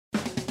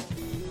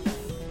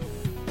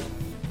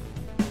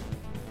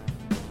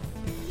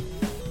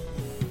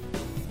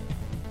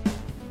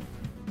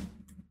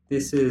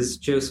This is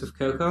Joseph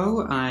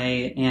Coco.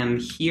 I am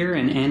here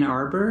in Ann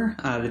Arbor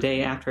the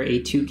day after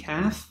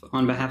A2CAF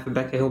on behalf of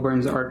Becca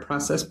Hilburn's Art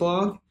Process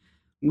blog.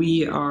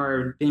 We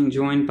are being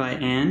joined by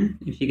Anne,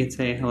 if you could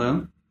say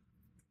hello.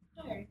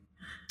 Hi.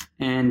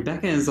 And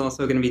Becca is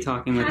also going to be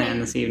talking with Anne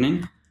this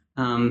evening.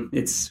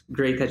 It's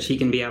great that she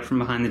can be out from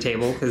behind the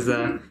table because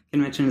the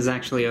convention is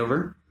actually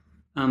over.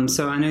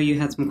 So I know you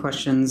had some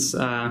questions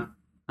to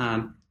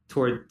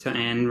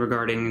Anne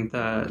regarding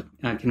the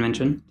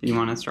convention. Do you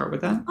want to start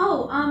with that?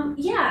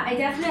 Yeah, I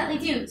definitely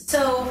do.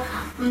 So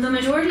the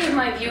majority of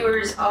my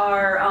viewers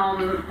are,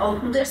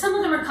 some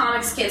of them are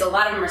comics kids, a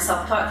lot of them are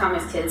self-taught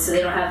comics kids, so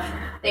they don't have,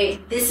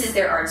 this is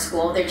their art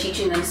school, they're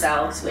teaching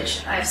themselves,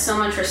 which I have so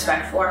much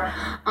respect for,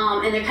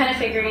 and they're kind of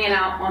figuring it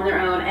out on their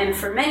own, and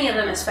for many of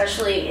them,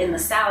 especially in the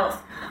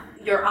South,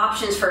 your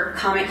options for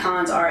Comic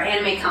Cons are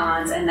anime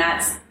cons, and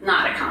that's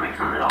not a Comic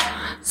Con at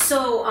all.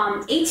 So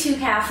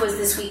A2CAF was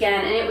this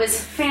weekend, and it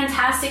was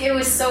fantastic. It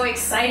was so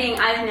exciting.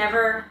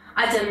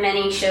 I've done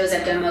many shows.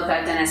 I've done MoCA,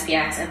 I've done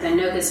SPX, I've done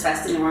Noca's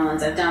Fest in New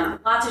Orleans, I've done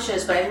lots of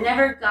shows, but I've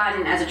never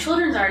gotten, as a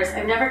children's artist,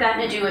 I've never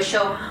gotten to do a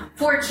show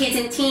for kids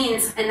and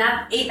teens, and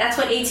that's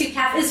what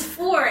A2CAF is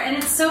for, and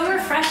it's so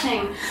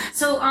refreshing.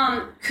 So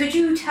could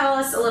you tell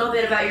us a little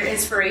bit about your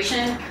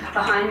inspiration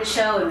behind the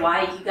show and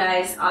why you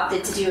guys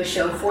opted to do a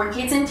show for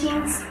kids and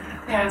teens?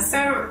 Yeah,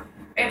 so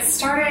it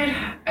started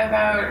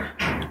about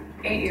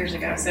 8 years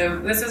ago, so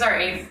this is our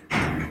 8th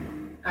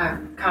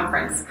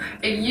conference.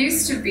 It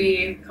used to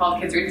be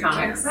called Kids Read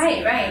Comics.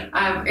 Right.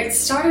 It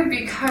started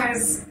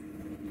because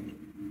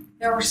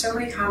there were so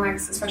many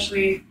comics,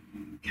 especially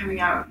coming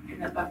out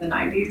of the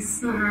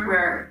 90s,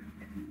 where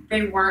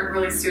they weren't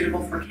really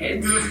suitable for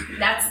kids.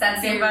 That's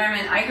the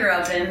environment I grew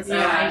up in, so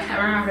yeah.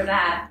 I remember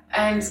that.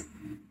 And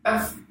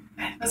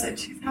was it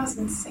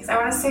 2006? I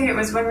want to say it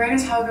was when Raina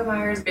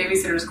Telgemeyer's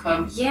Babysitters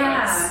Club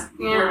books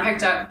were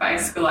picked up by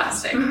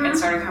Scholastic and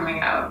started coming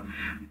out.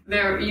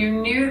 You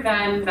knew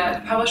then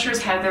that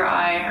publishers had their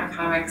eye on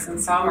comics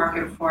and saw a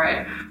market for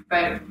it,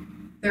 but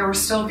there were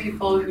still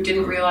people who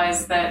didn't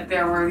realize that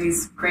there were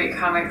these great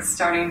comics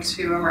starting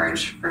to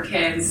emerge for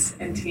kids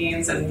and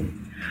teens,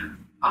 and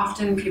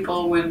often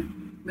people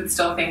would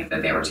still think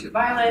that they were too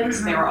violent,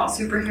 they were all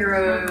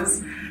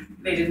superheroes,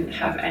 they didn't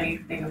have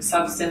anything of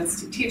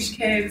substance to teach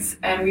kids,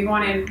 and we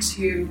wanted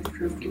to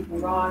prove people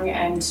wrong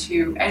and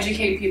to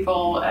educate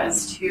people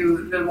as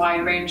to the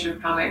wide range of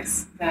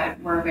comics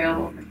that were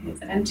available for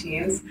kids and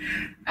teens.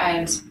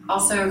 And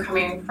also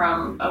coming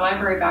from a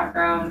library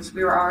background,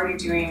 we were already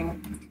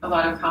doing a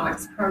lot of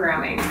comics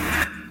programming.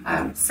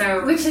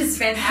 Which is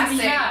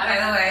fantastic, by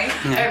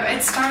the way.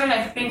 It started,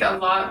 I think, a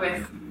lot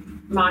with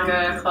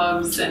manga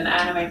clubs and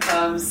anime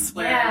clubs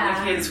where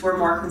the kids were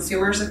more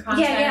consumers of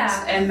content.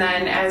 And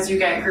then as you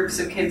get groups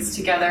of kids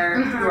together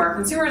who are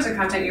consumers of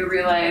content, you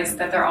realize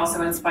that they're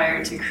also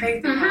inspired to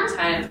create the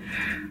content.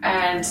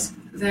 And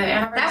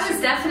that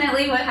was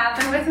definitely what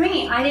happened with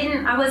me.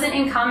 I wasn't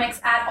in comics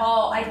at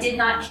all. I did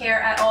not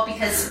care at all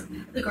because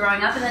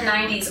growing up in the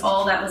 90s,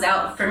 all that was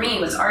out for me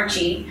was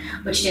Archie,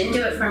 which didn't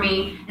do it for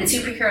me, and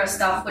superhero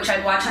stuff, which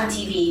I'd watch on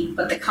TV,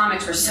 but the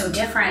comics were so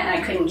different and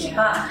I couldn't keep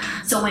up.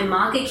 So when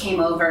manga came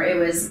over, it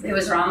was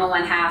Ranma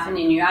 1/2 and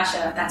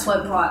Inuyasha. That's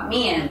what brought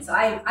me in. So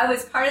I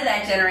was part of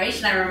that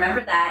generation. I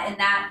remember that, and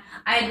that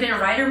I had been a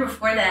writer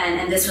before then,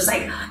 and this was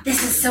like,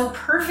 this is so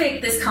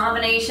perfect, this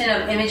combination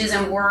of images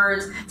and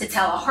words to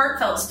tell a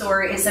heartfelt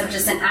story instead of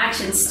just an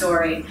action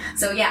story.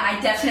 So yeah, I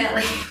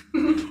definitely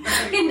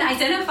can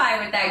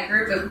identify with that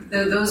group of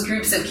those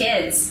groups of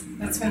kids.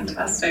 That's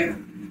fantastic.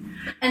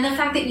 And the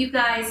fact that you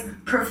guys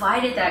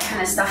provided that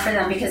kind of stuff for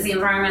them, because the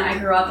environment I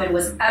grew up in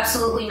was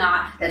absolutely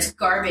not, that's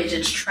garbage,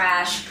 it's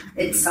trash.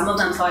 Some of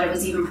them thought it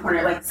was even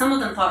some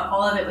of them thought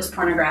all of it was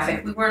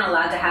pornographic. We weren't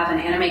allowed to have an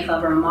anime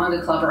club or a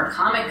manga club or a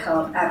comic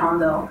club at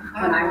Hondo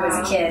when I was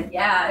a kid.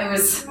 Yeah, it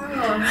was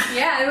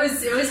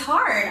it was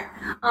hard.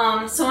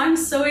 So I'm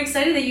so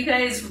excited that you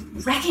guys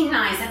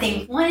recognized that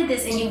they wanted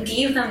this and you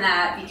gave them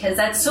that, because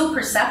that's so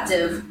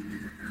perceptive.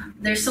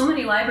 There's so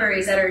many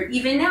libraries that are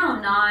even now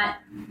not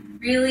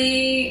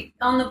really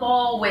on the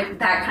ball with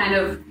that kind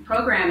of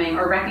programming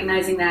or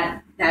recognizing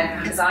that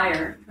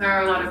desire. There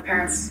are a lot of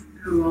parents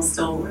who will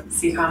still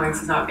see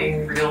comics as not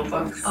being real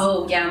books.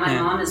 Oh yeah, my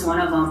mom is one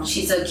of them.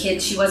 She was a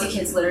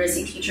kids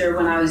literacy teacher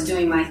when I was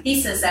doing my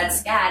thesis at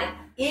SCAD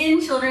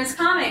in children's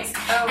comics.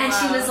 And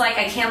she was like,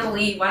 I can't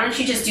believe, why don't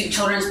you just do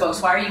children's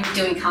books? Why are you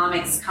doing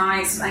comics?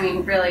 I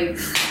mean, really,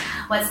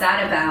 what's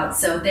that about?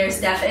 So there's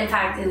in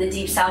fact, in the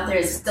Deep South,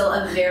 there's still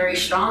a very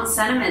strong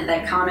sentiment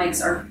that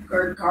comics are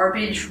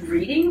garbage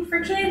reading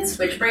for kids,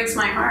 which breaks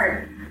my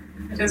heart.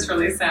 It is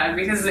really sad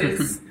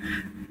because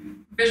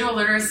visual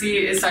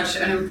literacy is such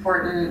an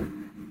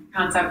important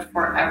concept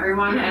for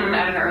everyone, and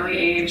at an early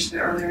age, the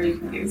earlier you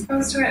can be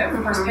exposed to it.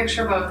 Of course,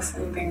 picture books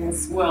and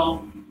things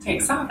will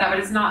take some of that, but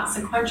it's not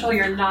sequential.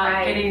 You're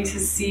not getting to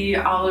see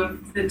all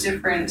of the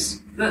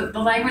different... The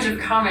language of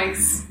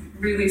comics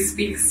really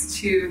speaks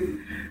to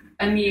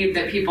a need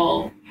that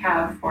people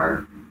have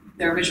for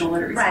their visual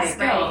literacy skills.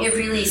 Right. It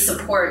really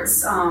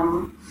supports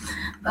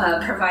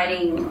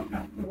providing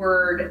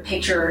word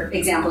picture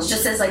examples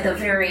just as like the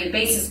very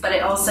basis, but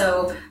it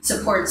also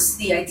supports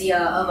the idea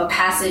of a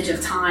passage of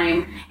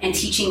time and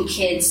teaching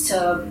kids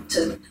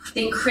to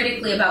think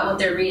critically about what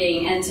they're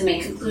reading and to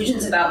make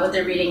conclusions about what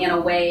they're reading in a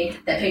way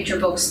that picture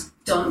books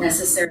don't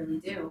necessarily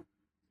do.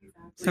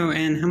 So,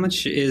 and how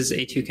much is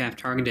A2CAF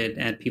targeted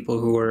at people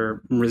who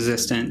are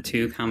resistant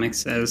to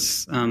comics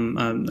as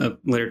a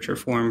literature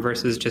form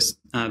versus just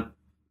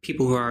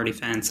people who are already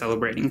fans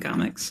celebrating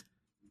comics?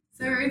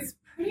 So it's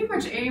pretty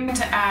much aimed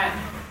at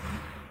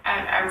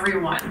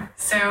everyone.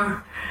 So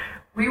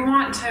we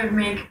want to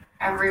make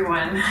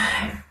everyone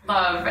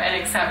love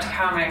and accept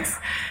comics.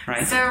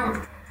 Right. So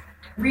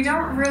we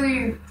don't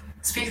really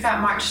speak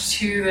that much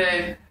to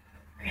the,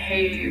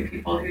 hey, you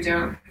people who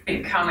don't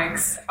think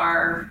comics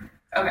are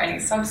of any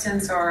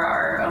substance or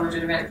are a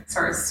legitimate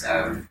source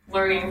of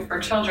learning for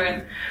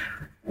children.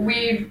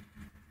 We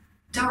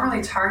don't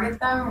really target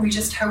them. We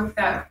just hope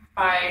that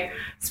by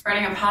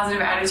spreading a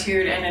positive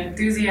attitude and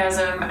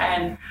enthusiasm,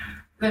 and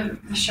the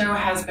show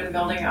has been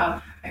building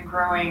up and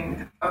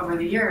growing over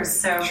the years.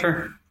 So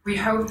Sure. We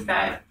hope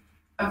that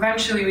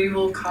eventually we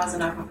will cause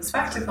enough of a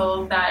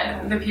spectacle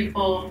that the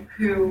people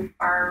who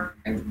are,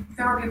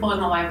 there are people in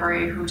the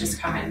library who just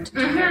come in to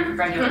do their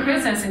regular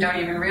business and don't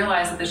even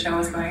realize that the show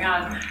is going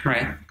on.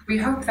 Right. We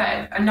hope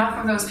that enough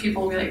of those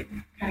people will be like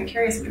kind of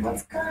curious,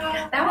 what's going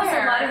on? That was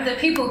a lot of the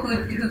people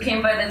who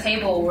came by the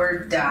table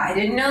were, I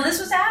didn't know this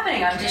was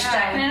happening. I'm just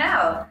checking it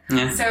out.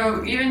 Yeah.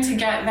 So even to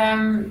get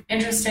them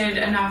interested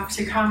enough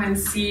to come and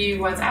see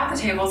what's at the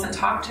tables and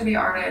talk to the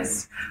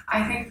artists,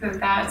 I think that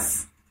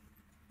that's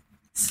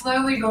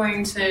slowly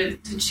going to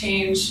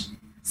change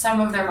some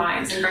of their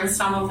minds and bring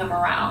some of them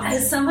around.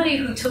 As somebody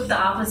who took the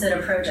opposite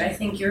approach, I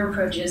think your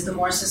approach is the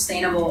more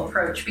sustainable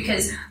approach,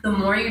 because the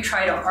more you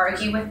try to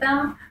argue with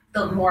them,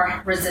 the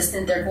more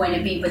resistant they're going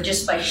to be. But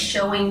just by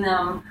showing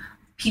them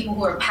people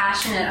who are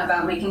passionate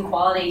about making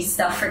quality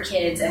stuff for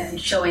kids and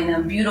showing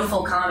them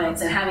beautiful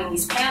comics and having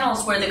these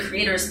panels where the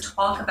creators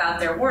talk about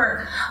their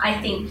work, I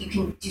think you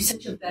can do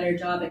such a better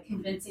job at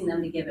convincing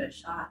them to give it a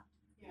shot.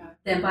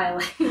 Than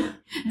by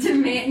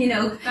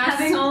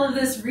having all of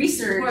this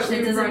research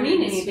that doesn't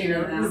mean anything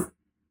to them.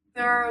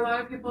 There are a lot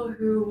of people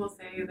who will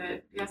say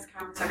that yes,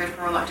 comics are good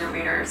for reluctant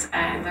readers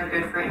and they're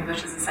good for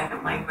English as a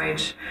second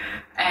language,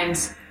 and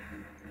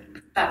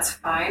that's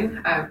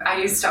fine.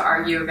 I used to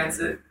argue against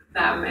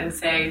them and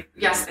say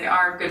yes, they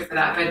are good for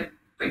that,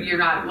 but you're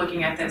not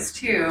looking at this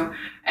too.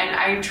 And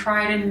I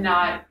try to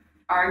not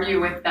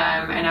argue with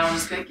them, and I'll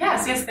just be like,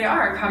 yes, they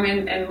are. Come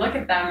in and look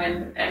at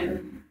them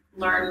and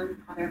learn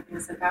other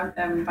things about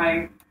them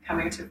by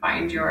coming to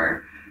find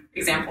your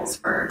examples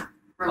for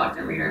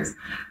reluctant readers.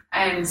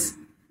 And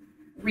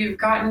we've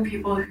gotten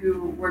people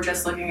who were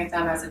just looking at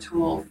them as a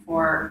tool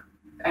for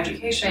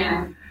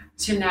education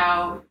to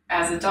now,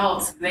 as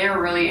adults, they're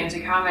really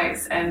into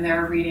comics and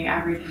they're reading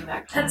everything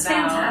that comes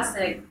out. That's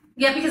fantastic.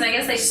 Yeah, because I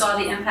guess they saw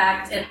the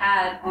impact it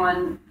had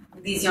on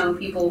these young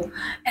people,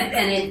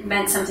 and it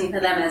meant something to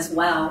them as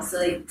well. So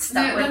they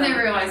stuck with them. Then they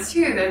realized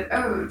too that,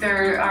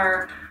 there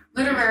are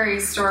literary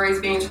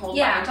stories being told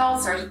by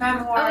adults. There's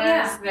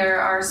memoirs.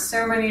 There are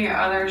so many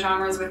other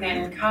genres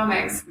within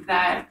comics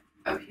that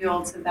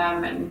appeal to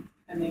them and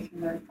they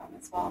can learn from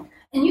as well.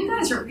 And you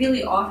guys are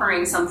really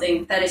offering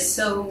something that is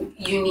so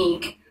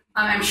unique.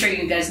 I'm sure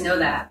you guys know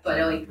that,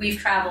 but we've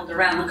traveled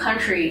around the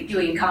country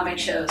doing comic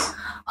shows.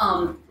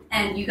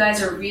 And you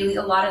guys are really,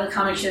 a lot of the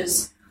comic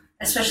shows,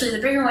 especially the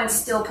bigger ones,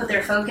 still put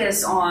their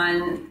focus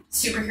on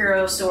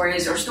superhero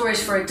stories or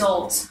stories for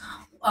adults.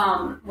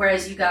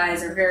 Whereas you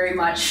guys are very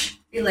much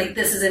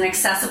this is an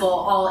accessible,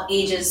 all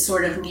ages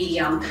sort of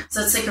medium.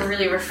 So it's a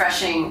really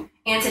refreshing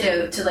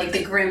antidote to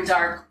the grim,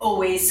 dark,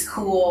 always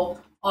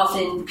cool,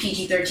 often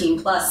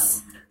PG-13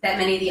 plus that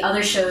many of the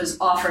other shows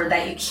offer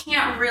that you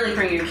can't really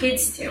bring your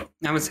kids to.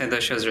 I would say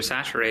those shows are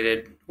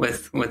saturated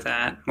with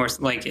that. More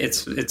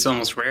it's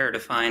almost rare to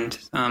find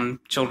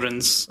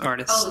children's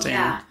artists. Oh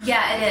yeah,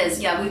 it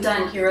is. Yeah, we've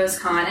done Heroes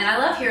Con, and I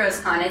love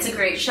Heroes Con. It's a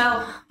great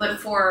show, but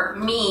for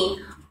me,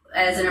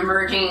 as an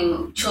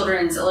emerging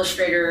children's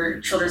illustrator,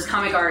 children's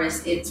comic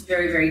artist, it's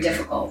very, very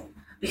difficult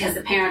because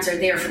the parents are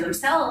there for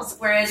themselves,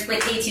 whereas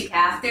with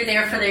A2CAF, they're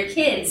there for their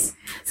kids.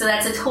 So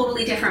that's a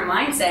totally different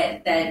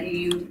mindset that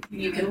you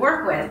can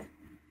work with.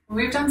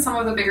 We've done some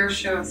of the bigger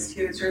shows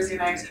too, Jersey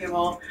Mag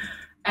Table,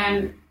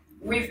 and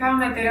we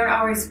found that they don't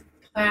always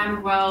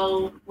plan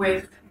well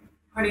with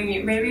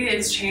putting, maybe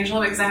it's changed a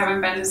little bit because I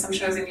haven't been to some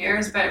shows in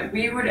years, but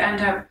we would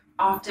end up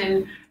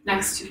often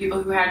next to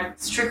people who had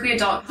strictly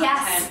adult content.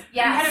 Yes. We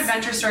had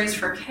adventure stories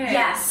for kids.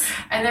 Yes.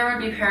 And there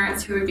would be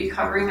parents who would be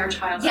covering their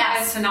child's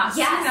eyes to not see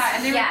that.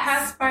 And they would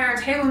pass by our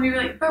table and we'd be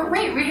like, but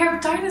wait, we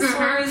have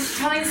dinosaurs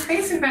telling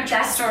space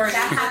adventure stories.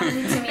 That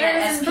happened to me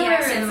at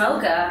SPX in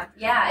Mocha.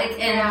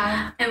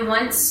 And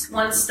once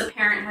the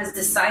parent has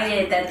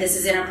decided that this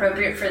is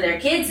inappropriate for their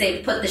kids,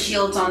 they put the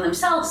shields on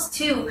themselves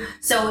too.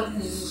 So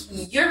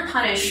you're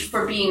punished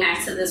for being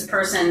next to this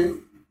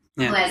person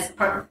who has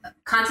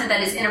content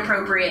that is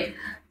inappropriate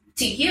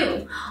to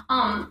you.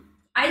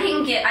 I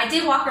I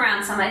did walk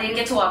around some. I didn't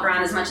get to walk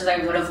around as much as I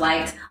would have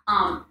liked.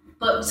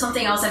 But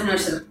something else I've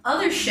noticed with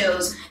other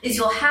shows is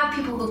you'll have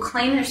people who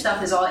claim their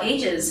stuff is all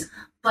ages,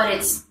 but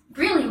it's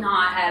really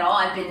not at all.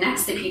 I've been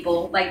next to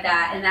people like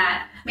that, and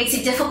that makes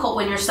it difficult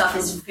when your stuff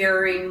is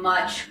very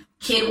much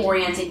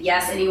kid-oriented.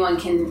 Yes, anyone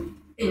can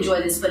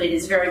enjoy this, but it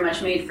is very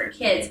much made for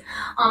kids.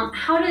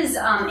 How does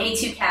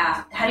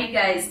A2CAF, how do you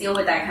guys deal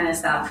with that kind of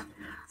stuff?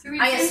 So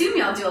I assume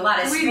y'all do a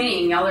lot of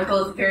screening. Y'all are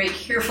both very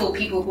careful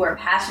people who are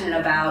passionate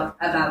about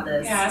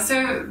this. Yeah,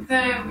 so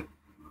the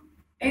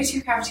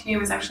A2CAF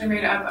team is actually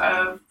made up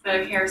of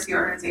the KRC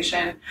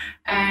organization,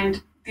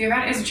 and the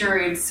event is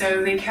juried,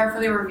 so they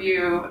carefully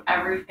review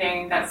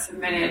everything that's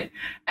submitted.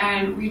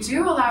 And we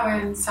do allow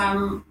in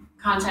some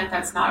content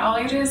that's not all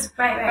ages,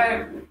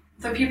 right. But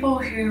the people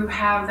who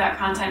have that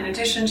content in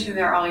addition to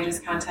their all ages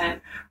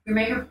content, we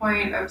make a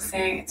point of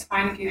saying it's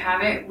fine if you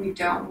have it, we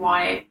don't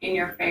want it in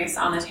your face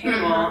on the table.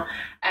 Mm-hmm.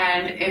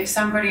 And if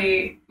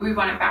somebody, we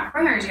want it back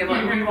from your table,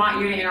 and we want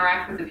you to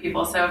interact with the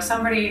people. So if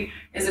somebody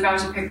is about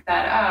to pick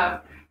that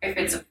up, if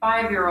it's a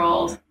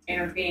 5-year-old,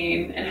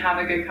 intervene and have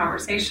a good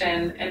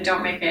conversation, and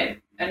don't make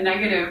it a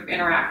negative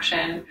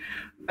interaction,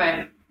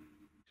 but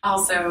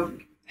also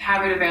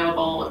have it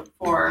available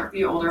for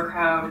the older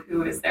crowd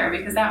who is there,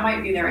 because that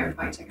might be their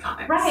endpoint to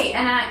comics. Right,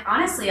 and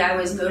I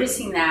was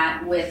noticing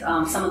that with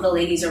some of the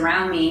ladies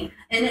around me,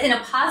 in a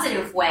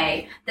positive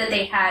way, that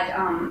they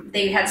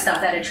had stuff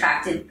that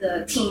attracted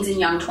the teens and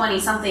young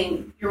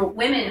 20-something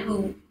women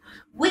who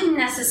wouldn't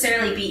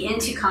necessarily be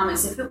into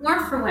comics if it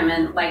weren't for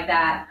women like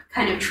that,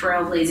 kind of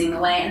trailblazing the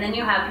way. And then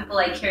you have people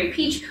like Carrie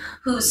Peach,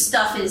 whose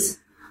stuff is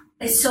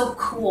so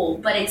cool,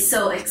 but it's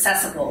so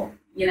accessible.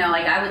 You know,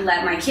 like I would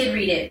let my kid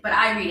read it, but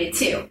I read it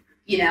too,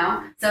 you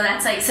know? So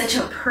that's like such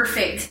a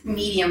perfect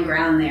medium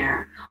ground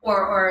there.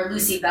 Or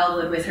Lucy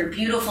Bellwood with her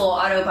beautiful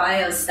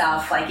autobio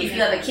stuff. Like if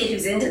you have a kid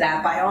who's into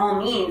that, by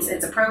all means,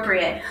 it's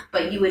appropriate,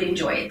 but you would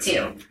enjoy it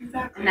too.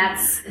 Exactly. And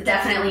that's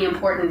definitely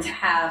important to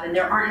have. And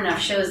there aren't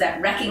enough shows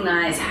that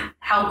recognize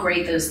how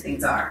great those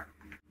things are.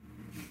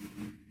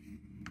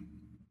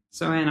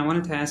 So, Anne, I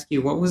wanted to ask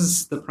you, what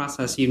was the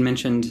process? You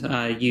mentioned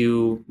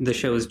the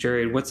show is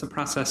juried. What's the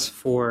process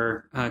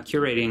for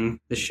curating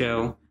the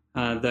show?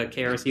 The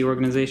KRC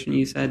organization,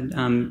 you said,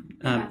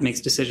 yes, makes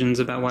decisions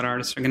about what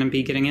artists are going to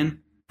be getting in?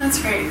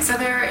 That's right. So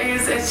there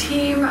is a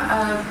team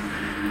of,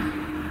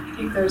 I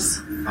think there's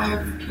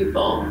 5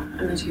 people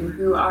on the team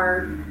who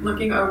are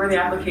looking over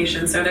the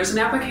application. So there's an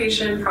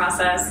application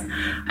process,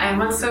 and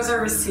once those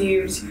are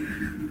received,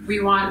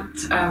 we want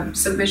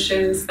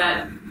submissions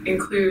that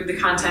include the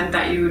content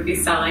that you would be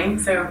selling.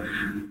 So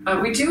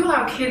we do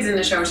allow kids in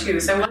the show too.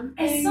 So one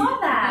thing I saw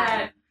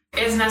that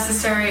is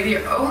necessary.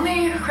 The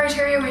only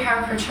criteria we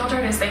have for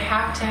children is they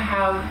have to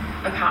have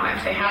a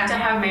comic. They have to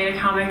have made a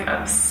comic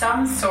of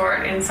some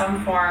sort in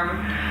some form,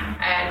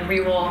 and we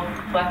will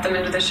let them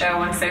into the show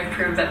once they've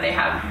proved that they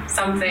have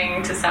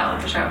something to sell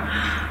at the show.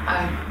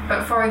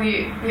 But for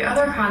the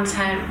other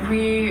content,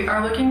 we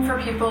are looking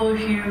for people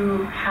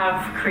who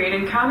have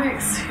created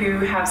comics, who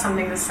have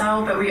something to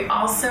sell, but we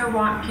also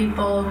want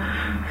people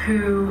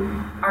who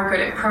are good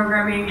at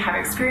programming, have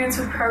experience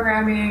with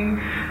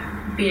programming,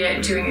 be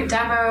it doing a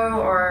demo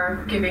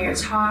or giving a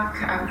talk.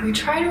 We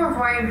try to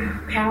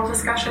avoid panel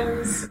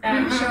discussions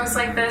at shows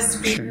like this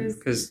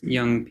because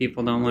young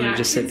people don't want to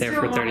just sit there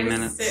for 30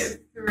 minutes.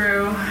 Sit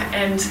through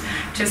and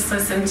just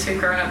listen to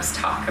grown-ups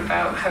talk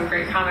about how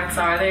great comics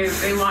are.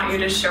 They want you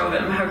to show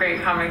them how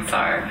great comics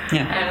are.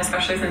 Yeah. And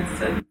especially since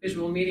it's a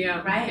visual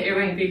medium, right, it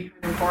would be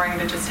kind of boring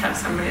to just have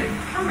somebody,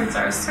 comics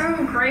are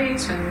so great.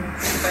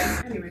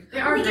 But anyway, they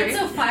are great. They get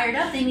so fired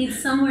up, they need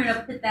somewhere to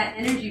put that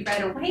energy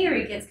right away, or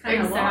it gets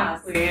kind of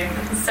lost.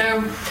 Exactly.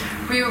 So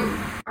we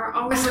are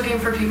always looking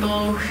for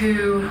people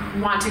who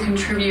want to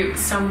contribute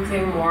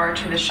something more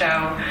to the show.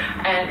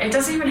 And it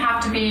doesn't even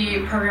have to be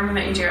programming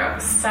that you do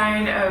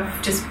outside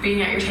of just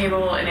being at your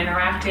table and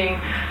interacting.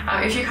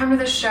 If you come to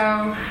the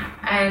show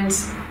and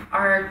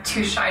are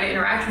too shy to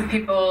interact with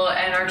people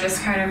and are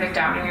just kind of like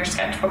down in your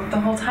sketchbook the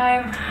whole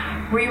time,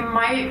 we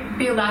might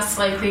be less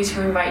likely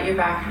to invite you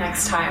back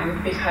next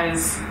time,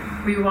 because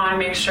we want to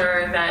make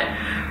sure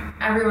that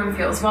everyone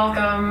feels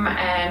welcome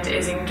and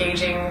is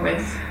engaging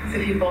with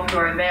the people who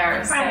are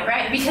there.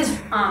 Right. Because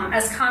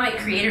as comic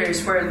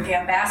creators, we're the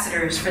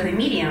ambassadors for the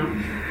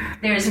medium.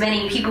 There's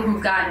many people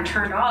who've gotten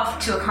turned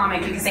off to a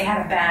comic because they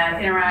had a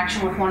bad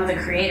interaction with one of the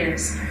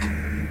creators.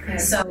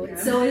 So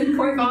it's so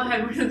important. All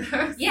had one of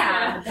those.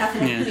 Yeah,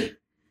 definitely. Yeah.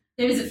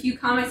 There's a few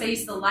comics I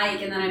used to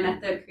like, and then I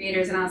met the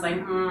creators, and I was like, I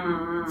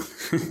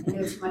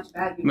know too much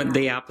about you. But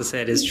the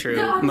opposite is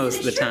true most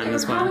of the time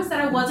as well. There were comics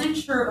that I wasn't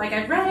sure. Like,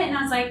 I read it, and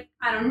I was like,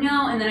 I don't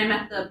know. And then I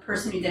met the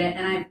person who did it,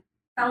 and I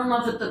fell in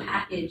love with the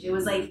package. It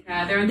was like,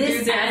 their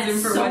enthusiasm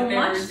for what they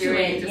were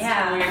doing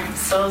just really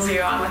sells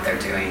you on what they're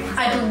doing.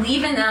 I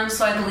believe in them,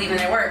 so I believe in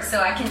their work.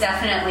 So I can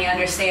definitely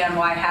understand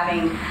why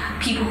having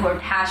people who are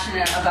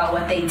passionate about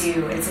what they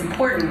do is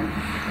important.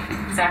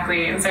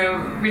 Exactly. And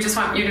so we just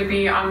want you to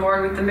be on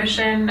board with the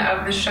mission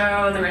of the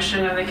show, the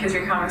mission of the Kids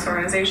Read Comics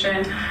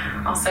organization.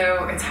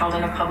 Also, it's held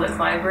in a public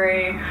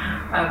library.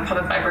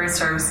 Public library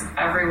serves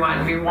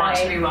everyone. We want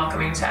to be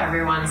welcoming to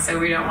everyone, so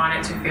we don't want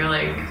it to feel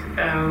like,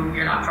 oh,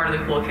 you're not part of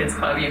the Cool Kids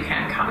Club, you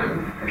can't come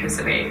and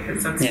participate,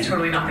 because that's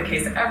totally not the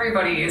case.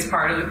 Everybody is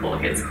part of the Cool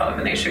Kids Club,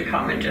 and they should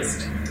come and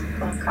just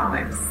love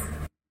comics.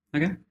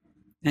 Okay.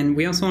 And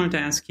we also wanted to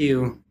ask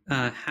you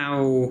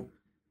how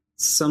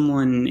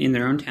someone in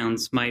their own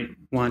towns might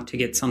want to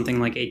get something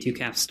like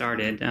A2CAF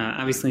started.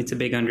 Obviously, it's a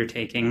big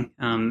undertaking,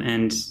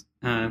 and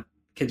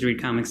Kids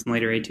Read Comics and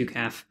later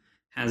A2CAF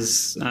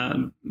has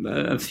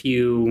a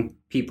few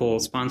people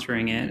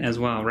sponsoring it as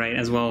well, right?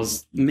 As well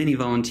as many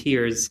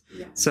volunteers.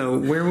 Yes. So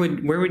where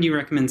would you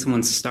recommend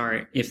someone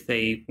start if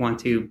they want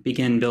to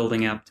begin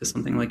building up to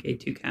something like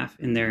A2CAF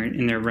in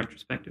their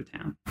respective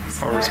town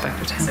or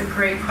respective town? That's a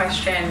great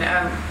question.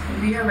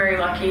 We are very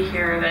lucky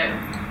here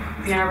that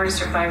the Ann Arbor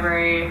District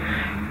Library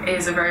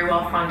is a very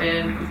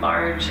well-funded,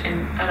 large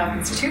enough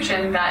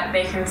institution that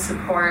they can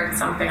support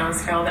something on the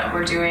scale that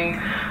we're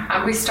doing.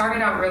 We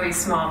started out really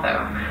small,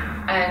 though,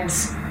 and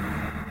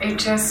it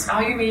just,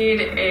 all you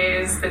need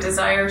is the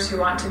desire to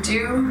want to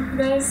do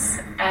this,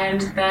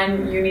 and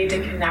then you need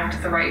to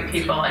connect the right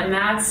people, and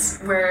that's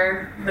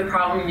where the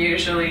problem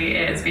usually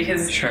is,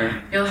 because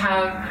you'll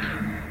have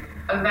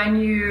a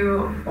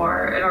venue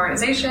or an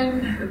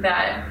organization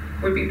that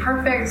would be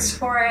perfect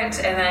for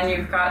it, and then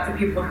you've got the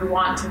people who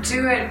want to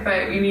do it,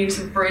 but you need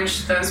to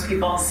bridge those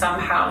people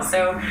somehow.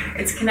 So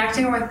it's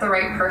connecting with the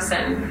right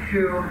person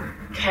who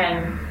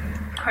can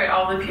put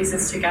all the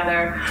pieces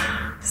together.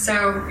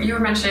 So you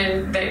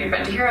mentioned that you've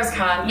been to Heroes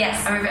Con.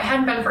 Yes. If it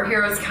hadn't been for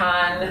Heroes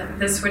Con,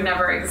 this would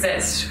never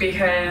exist,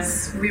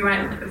 because we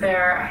went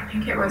there, I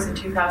think it was in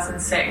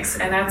 2006,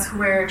 and that's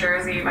where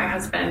Jersey, my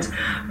husband,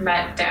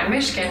 met Dan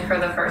Mishkin for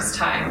the first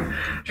time.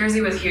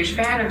 Jersey was a huge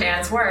fan of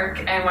Dan's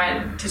work and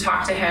went to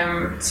talk to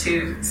him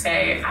to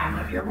say, I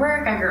love your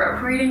work, I grew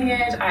up reading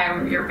it,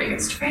 I'm your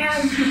biggest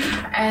fan.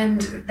 And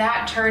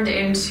that turned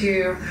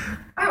into,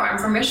 oh, I'm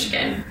from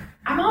Michigan.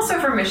 I'm also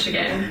from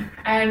Michigan,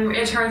 and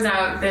it turns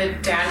out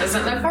that Dan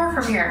doesn't live far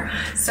from here.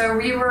 So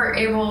we were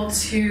able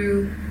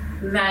to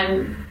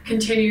then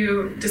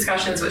continue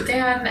discussions with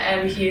Dan,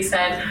 and he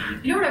said,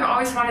 you know what I've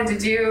always wanted to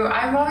do?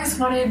 I've always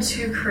wanted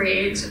to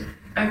create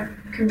a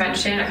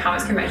convention, a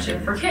comics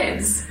convention for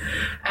kids.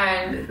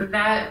 And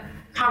that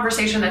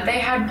conversation that they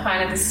had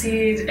planted the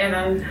seed, and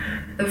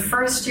then the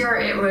first year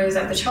it was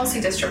at the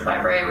Chelsea District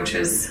Library, which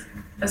is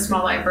a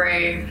small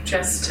library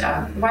just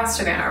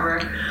west of Ann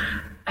Arbor.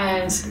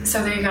 And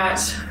so they got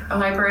a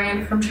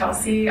librarian from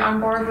Chelsea on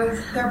board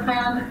with their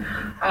plan.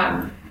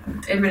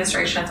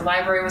 Administration at the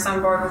library was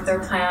on board with their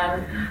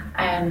plan.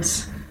 And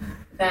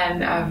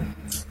then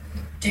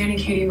Dan and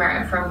Katie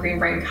Merritt from Green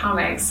Brain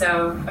Comics,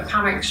 so a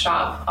comic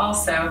shop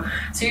also.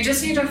 So you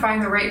just need to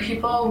find the right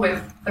people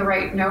with the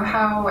right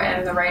know-how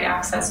and the right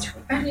access to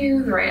a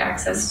venue, the right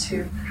access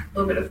to a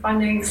little bit of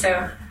funding.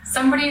 So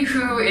somebody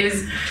who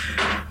is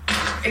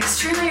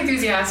extremely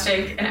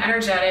enthusiastic and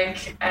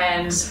energetic,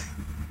 and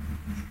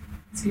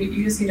so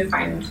you just need to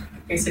find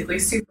basically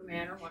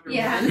Superman or Wonder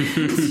Woman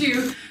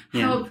to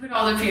help put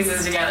all the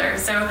pieces together.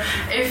 So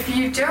if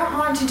you don't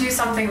want to do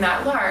something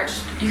that large,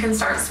 you can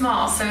start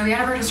small. So the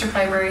Ann Arbor District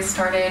Library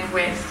started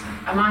with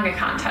a manga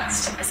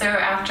contest. So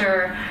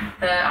after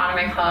the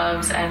anime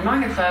clubs and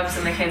manga clubs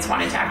and the kids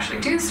wanted to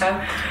actually do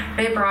stuff,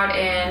 they brought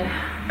in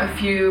a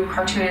few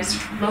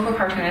local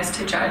cartoonists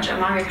to judge a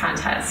manga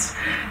contest.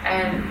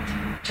 And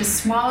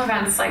just small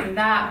events like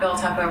that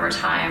built up over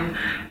time.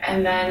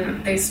 And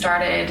then they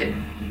started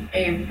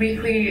I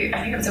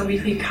think it was a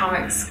weekly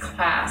comics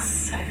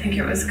class. I think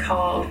it was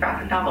called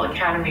Graphic Novel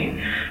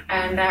Academy.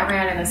 And that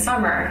ran in the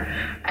summer,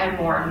 and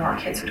more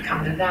kids would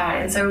come to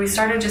that. And so we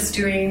started just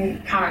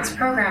doing comics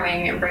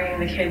programming and bringing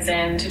the kids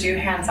in to do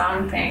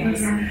hands-on things.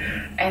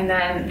 Mm-hmm. And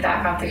then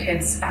that got the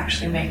kids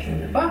actually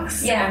making the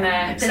books. Yeah, and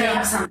then they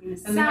have something to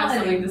sell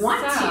and they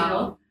want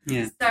to.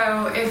 Yeah.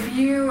 So if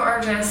you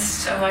are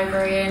just a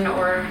librarian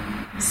or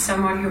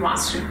someone who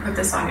wants to put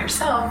this on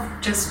yourself,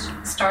 just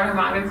start a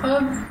manga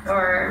club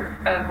or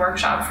a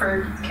workshop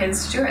for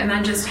kids to do it, and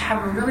then just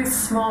have a really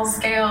small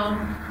scale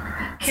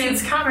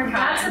kids Comic Con.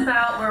 That's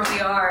about where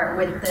we are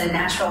with the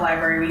Nashville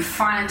Library. We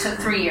finally took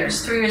 3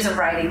 years of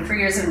writing, 3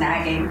 years of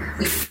nagging.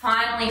 We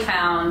finally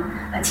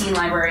found a teen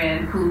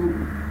librarian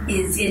who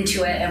is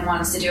into it and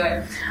wants to do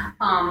it.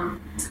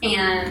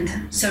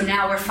 And so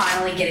now we're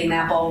finally getting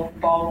that ball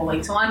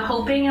rolling. So I'm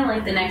hoping in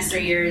like the next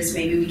 3 years,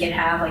 maybe we can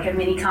have like a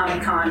mini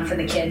Comic Con for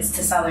the kids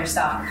to sell their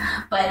stuff.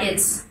 But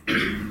it's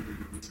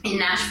in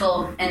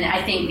Nashville, and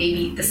I think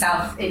maybe the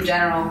South in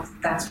general,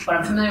 that's what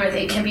I'm familiar with,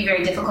 it can be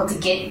very difficult to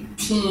get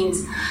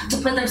teens to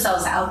put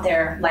themselves out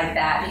there like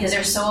that because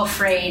they're so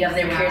afraid of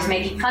their peers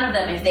making fun of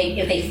them if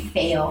they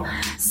fail.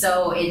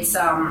 So it's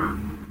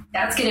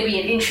that's going to be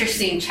an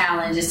interesting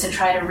challenge, is to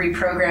try to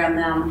reprogram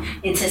them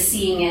into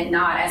seeing it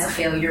not as a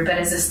failure, but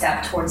as a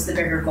step towards the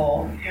bigger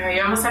goal. Yeah,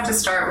 you almost have to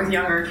start with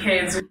younger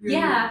kids who don't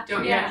yet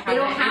have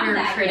that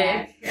inner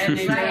critic, and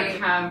they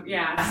don't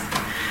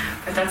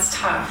have, but that's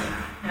tough.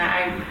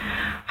 And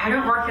I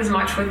don't work as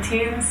much with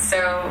teens, so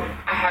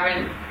I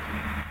haven't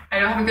I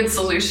don't have a good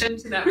solution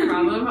to that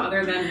problem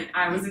other than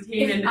I was a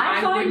teen and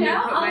I wouldn't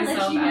have put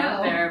myself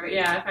out there. But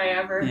yeah, if I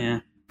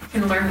ever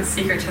can learn the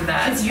secret to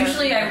that. Because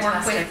usually I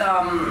work with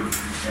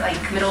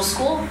like middle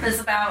school is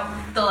about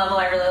the level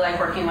I really like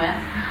working with.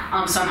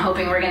 So I'm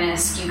hoping we're going to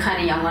skew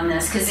kind of young on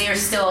this because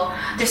there's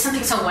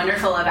something so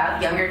wonderful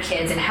about younger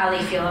kids and how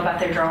they feel about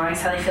their drawings,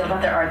 how they feel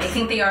about their art. They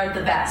think they are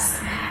the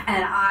best.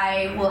 And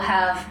I will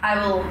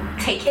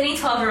take any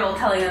 12-year-old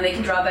telling them they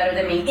can draw better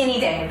than me any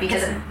day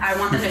because I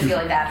want them to feel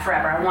like that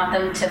forever. I want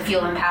them to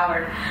feel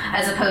empowered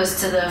as opposed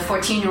to the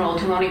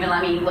 14-year-old who won't even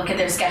let me look at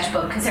their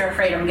sketchbook because they're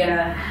afraid I'm going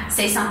to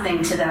say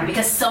something to them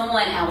because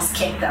someone else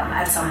kicked them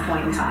at some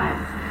point in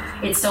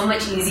time. It's so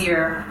much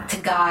easier to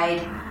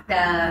guide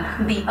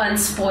the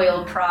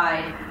unspoiled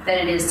pride than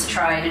it is to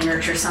try to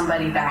nurture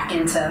somebody back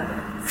into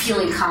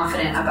feeling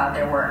confident about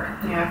their work.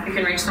 Yeah, if you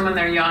can reach them when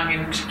they're young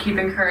and keep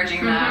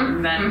encouraging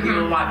them, then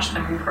you'll watch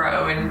them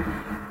grow, and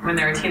when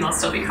they're a teen, they'll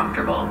still be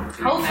comfortable.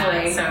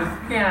 Hopefully. So,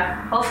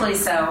 yeah. Hopefully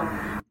so.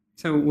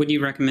 So would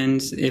you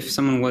recommend if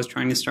someone was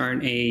trying to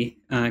start a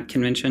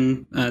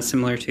convention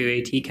similar to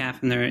a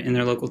TCAF in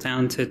their local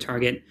town to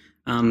target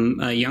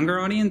a younger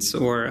audience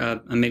or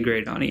a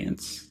mid-grade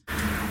audience?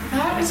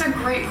 That is a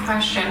great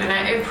question,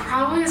 and it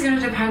probably is going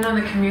to depend on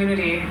the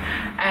community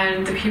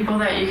and the people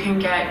that you can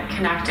get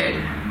connected.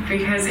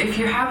 Because if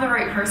you have the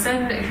right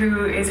person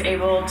who is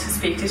able to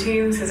speak to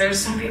teens, because there's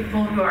some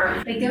people who are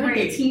like they're like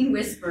a teen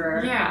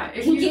whisperer. Yeah,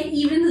 can get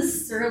even the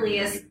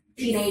surliest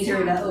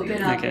teenager to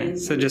open up. Okay,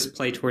 so just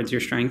play towards your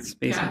strengths,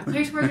 basically. Yeah,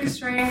 play towards your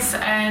strengths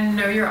and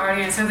know your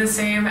audience. So the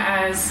same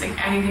as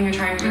like anything you're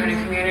trying to do in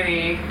a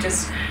community,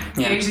 just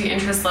gauge the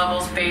interest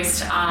levels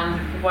based on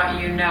what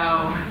you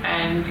know,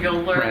 and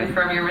you'll learn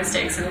from your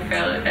mistakes and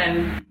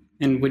fail.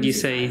 And would you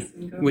say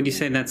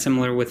that's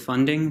similar with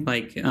funding?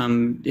 Like,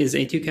 is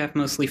A2CAF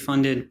mostly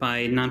funded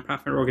by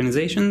nonprofit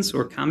organizations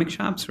or comic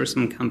shops or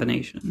some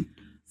combination?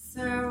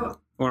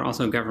 Or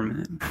also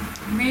government?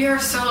 We are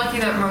so lucky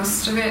that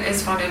most of it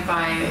is funded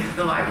by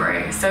the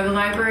library. So the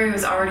library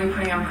was already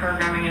putting on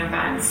programming and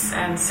events,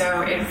 and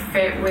so it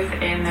fit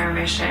within their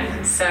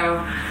mission.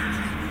 So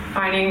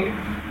finding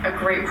a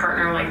great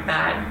partner like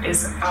that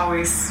is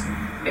always,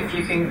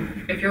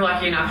 if you're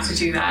lucky enough to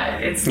do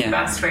that, it's the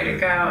best way to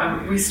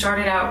go. We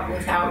started out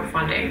without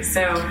funding.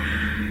 So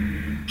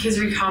Kids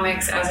Read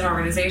Comics as an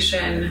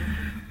organization,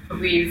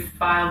 we've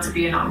filed to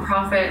be a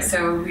nonprofit,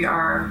 so we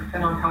are a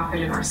nonprofit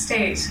in our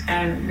state,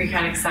 and we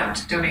can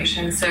accept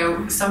donations.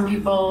 So some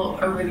people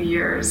over the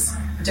years,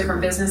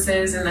 different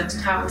businesses in the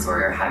towns where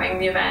we're having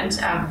the event,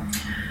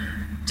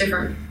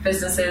 different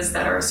businesses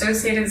that are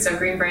associated, so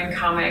Green Brain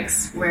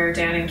Comics, where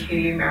Dan and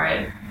Katie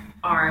Merritt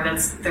are,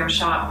 that's their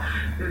shop,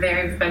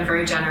 they've been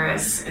very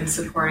generous in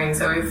supporting.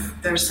 So if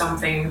there's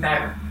something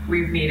that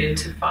we've needed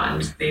to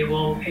fund, they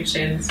will pitch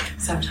in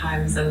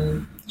sometimes,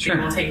 and they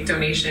will take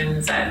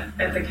donations at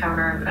the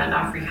counter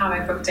at a free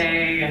comic book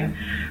day and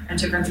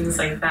different things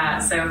like that.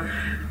 So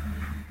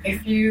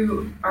if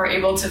you are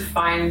able to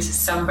find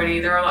somebody,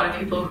 there are a lot of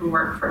people who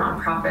work for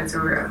nonprofits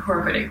or who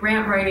are good at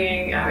grant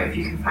writing. If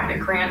you can find a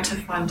grant to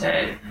fund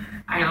it,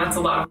 I know it's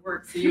a lot of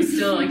work, so you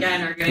still,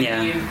 again, are going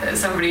to need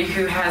somebody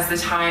who has the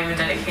time and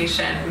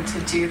dedication to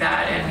do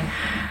that.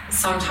 And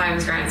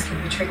sometimes grants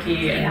can be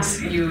tricky, and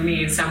you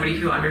need somebody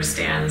who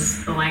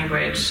understands the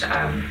language.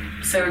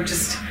 So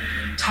just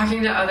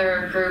talking to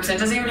other groups, and it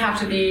doesn't even have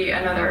to be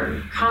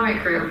another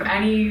comic group,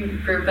 any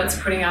group that's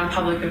putting on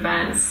public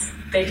events,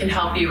 they can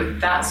help you with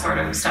that sort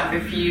of stuff.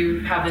 If you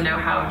have the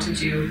know-how to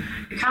do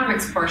the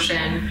comics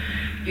portion,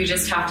 you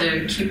just have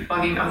to keep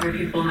bugging other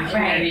people in the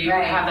community who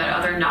have that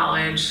other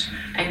knowledge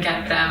and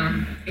get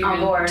them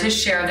even to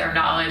share their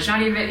knowledge.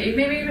 Not even,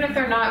 maybe even if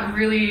they're not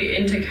really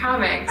into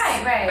comics,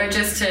 but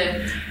just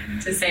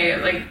to say,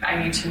 like,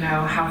 I need to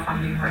know how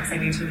funding works, I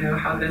need to know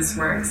how this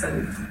works,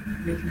 and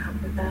we can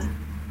help with that.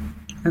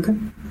 Okay.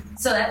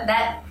 So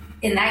that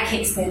in that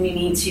case, then you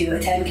need to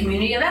attend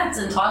community events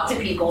and talk to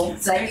people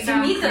so that you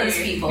can meet those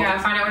people. Yeah,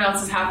 find out what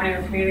else is happening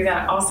in the community.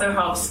 That also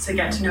helps to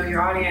get to know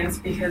your audience,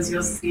 because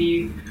you'll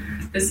see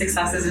the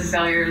successes and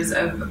failures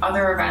of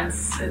other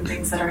events and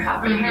things that are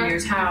happening in your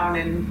town,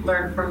 and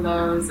learn from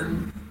those,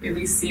 and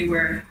maybe see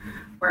where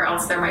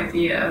else there might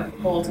be a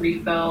hole to be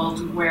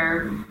filled,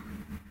 where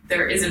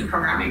there isn't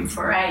programming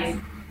for it.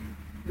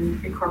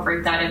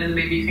 Incorporate that in, and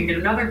maybe you can get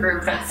another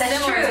group that's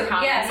similar to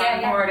comics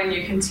on board, and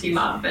you can team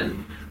up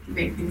and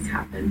make things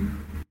happen.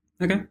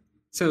 Okay.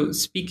 So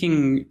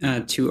speaking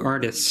to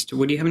artists,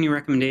 would you have any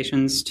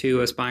recommendations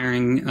to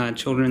aspiring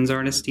children's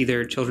artists,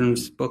 either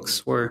children's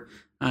books or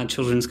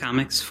children's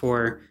comics,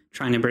 for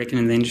trying to break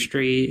into the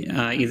industry,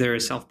 either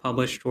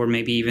self-published or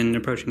maybe even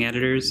approaching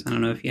editors? I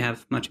don't know if you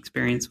have much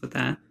experience with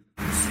that.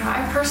 So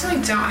I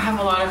personally don't have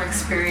a lot of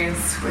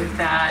experience with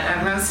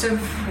that. Most of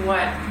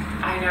what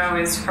I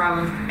know is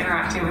from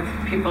interacting with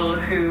people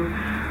who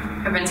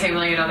have been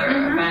tabling at other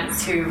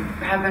events, who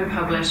have been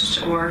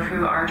published or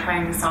who are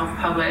trying to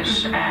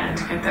self-publish and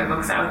get their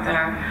books out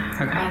there.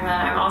 Okay. And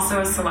then I'm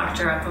also a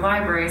selector at the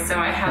library, so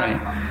I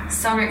have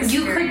some experience.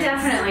 You could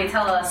definitely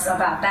tell us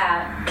about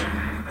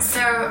that.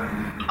 So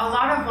a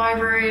lot of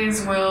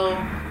libraries will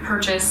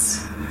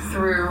purchase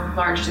through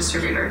large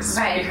distributors,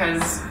 right?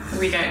 Because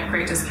we get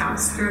great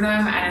discounts through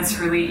them, and it's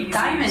really easy.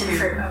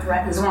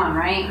 Diamond is one,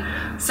 right?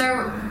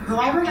 So the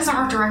library doesn't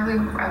work directly.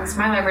 At least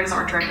my library doesn't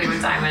work directly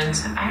with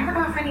Diamond. I don't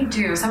know if any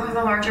do. Some of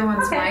the larger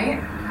ones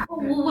might.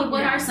 Well,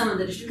 what are some of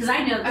the because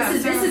I know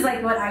this is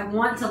like what I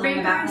want to learn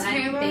about.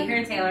 Baker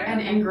and Taylor and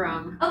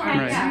Ingram. Okay,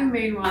 are the two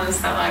main ones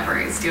that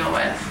libraries deal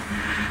with.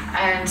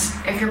 And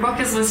if your book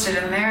is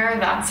listed in there,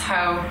 that's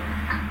how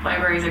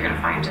libraries are going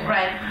to find it.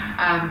 Right.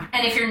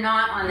 And if you're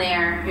not on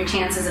there, your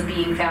chances of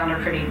being found are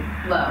pretty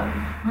low.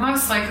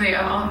 Most likely,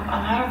 a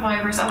lot of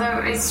libraries, although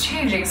it's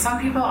changing.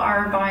 Some people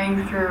are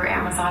buying through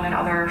Amazon and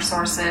other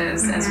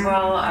sources as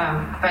well.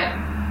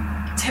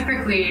 But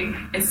typically,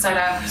 it's set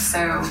up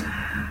so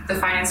the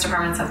finance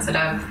department sets it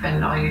up,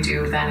 and all you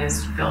do then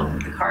is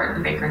build the cart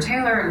in Baker and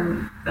Taylor,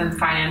 and then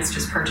finance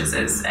just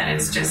purchases. And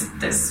it's just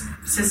this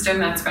system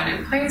that's been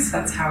in place.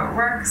 That's how it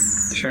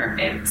works. Sure.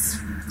 It's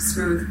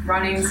smooth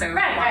running, so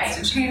wants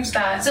to change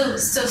that. So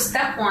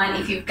step one,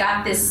 if you've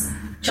got this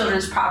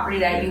children's property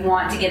that you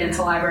want to get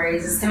into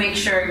libraries, is to make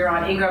sure you're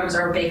on Ingram's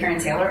or Baker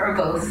and Taylor or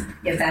both,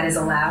 if that is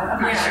allowed.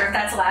 I'm not sure if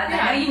that's allowed.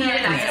 Yeah. I know you need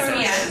an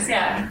ISBN.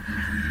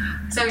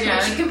 Yeah. So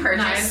yeah, you can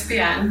purchase an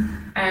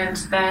ISBN, and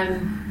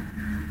then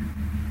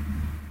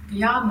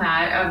beyond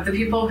that, of the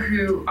people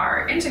who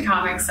are into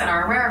comics and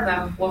are aware of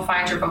them will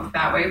find your book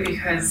that way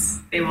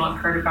because they will have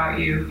heard about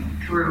you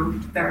through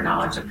their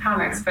knowledge of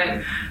comics.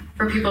 But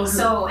for people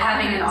who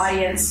having an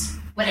audience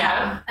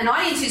an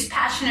audience who's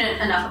passionate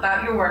enough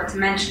about your work to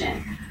mention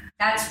it,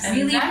 that's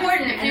really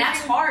important, and that's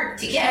hard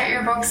to get. Get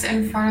your books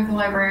in front of the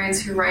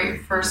librarians who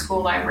write for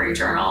School Library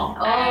Journal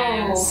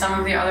and some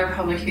of the other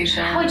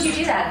publications. How would you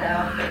do that,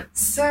 though?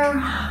 So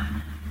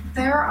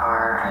there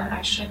are,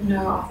 I should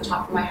know off the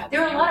top of my head.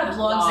 There are a lot of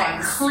blogs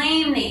that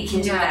claim they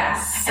can do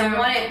that and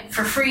want it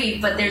for free,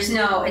 but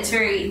it's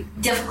very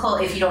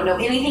difficult if you don't know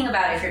anything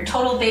about it. If you're a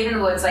total babe in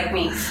the woods like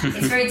me,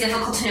 it's very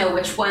difficult to know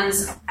which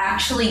ones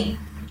actually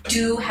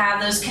do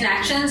have those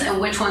connections and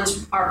which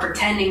ones are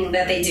pretending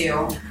that they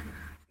do.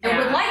 And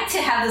would like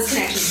to have those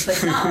connections,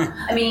 but no.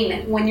 I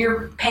mean, when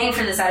you're paying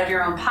for this out of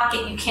your own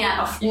pocket, you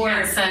can't afford... You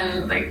can't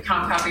send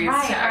comp copies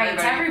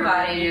to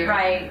everybody.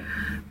 Right.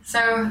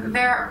 So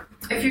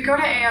if you go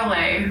to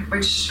ALA,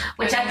 which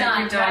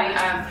I've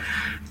done,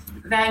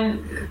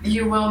 then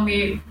you will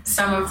meet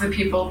some of the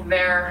people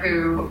there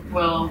who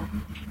will...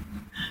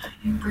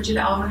 Bridget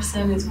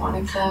Alverson is one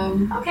of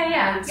them. Okay,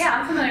 yeah,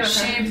 I'm familiar with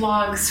her. She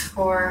blogs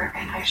for,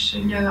 and I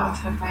should know off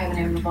the top of my head the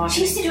name of the blog.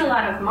 She used to do a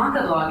lot of manga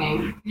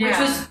blogging, which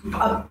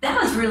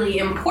was really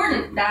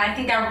important. I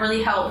think that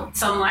really helped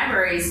some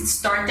libraries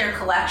start their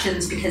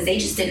collections because they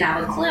just didn't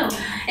have a clue,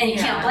 and you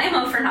can't blame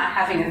them for not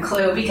having a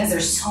clue because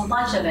there's so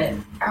much of it.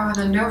 Oh, and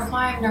the No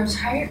Flying, No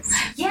Tights.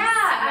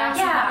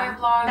 Yeah,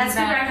 blog that's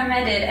been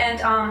recommended. And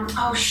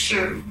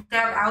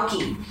Deb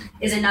Aoki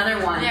is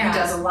another one who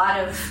does a lot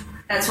of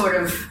that sort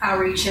of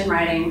outreach and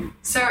writing.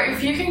 So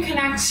if you can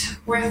connect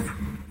with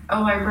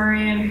a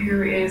librarian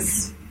who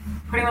is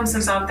putting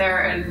themselves out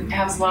there and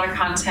has a lot of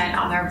content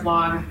on their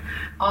blog,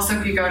 also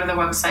if you go to the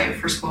website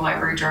for School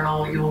Library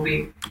Journal, you will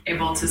be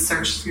able to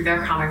search through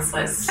their comics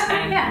list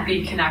and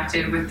be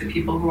connected with the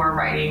people who are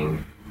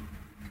writing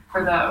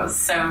for those.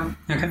 So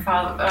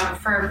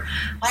for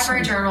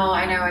Library Journal,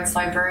 I know it's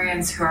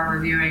librarians who are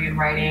reviewing and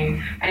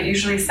writing, and it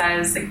usually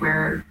says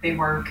where they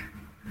work,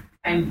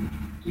 and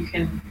you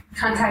can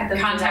contact them,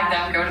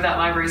 go to that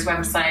library's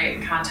website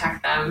and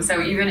contact them.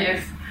 So even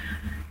if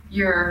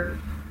you're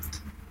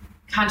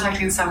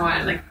contacting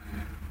someone,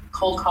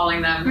 cold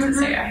calling them to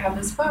say, I have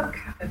this book,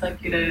 I'd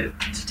like you to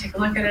take a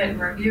look at it and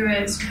review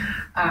it.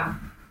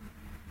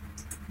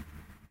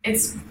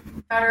 It's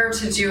better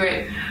to do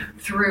it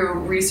through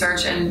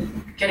research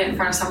and get it in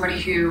front of somebody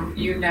who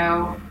you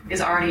know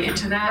is already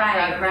into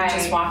that, rather than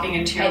just walking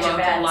into your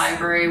local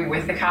library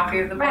with a copy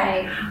of the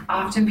book.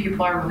 Often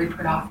people are really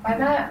put off by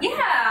that. Yeah,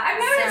 I've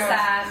noticed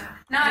that.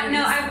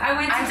 I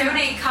went to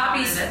donate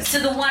copies to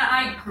the one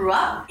I grew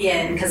up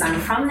in because I'm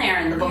from there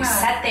and the book's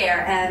set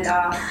there, and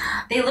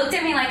they looked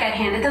at me like I'd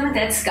handed them a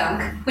dead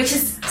skunk, which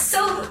is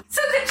so good.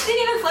 She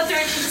didn't even flip through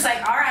it. She was just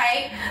like, all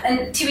right.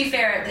 And to be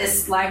fair,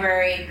 this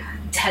library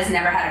has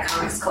never had a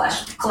comics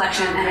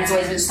collection, and it's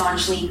always been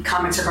staunchly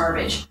comics are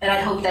garbage. And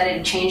I'd hoped that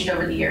it changed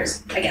over the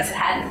years. I guess it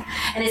hadn't.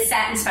 And it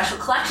sat in special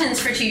collections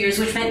for 2 years,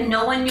 which meant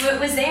no one knew it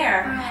was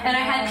there. And I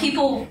had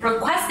people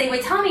request, they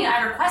would tell me,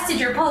 I requested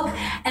your book,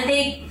 and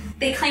they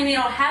claim they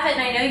don't have it,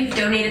 and I know you've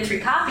donated 3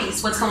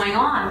 copies. What's going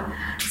on?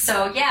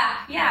 So,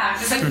 yeah.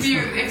 So if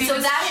you show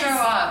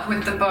up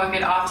with the book,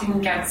 it often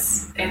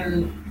gets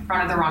in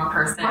front of the wrong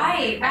person.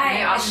 Right.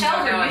 They often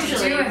don't know what to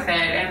do with it,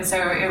 and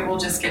so it will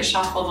just get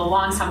shuffled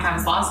along,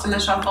 sometimes lost in the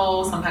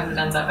shuffle, sometimes it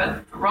ends up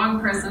at the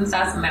wrong person's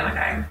desk, and they're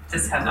like,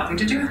 this has nothing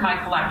to do with my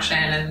collection,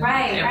 and it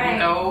will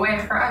go away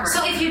forever.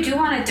 So if you do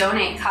want to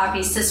donate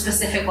copies to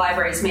specific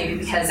libraries, maybe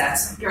because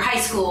that's your high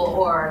school,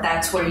 or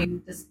that's where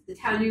the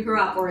town you grew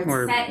up, or it's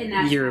set in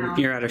that town.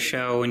 You're at a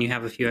show and you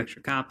have a few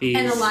extra copies.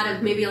 And a lot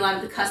of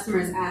the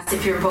customers asked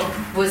if your book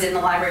was in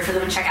the library for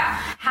them to check out.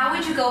 How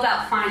would you go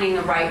about finding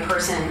the right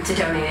person to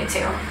donate it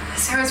to?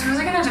 So it's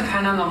really going to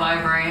depend on the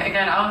library.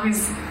 Again,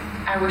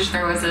 I wish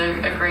there was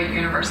a great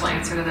universal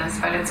answer to this,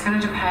 but it's going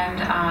to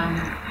depend on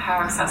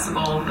how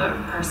accessible the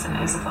person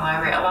is at the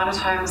library. A lot of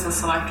times the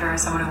selector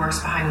is someone who works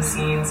behind the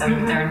scenes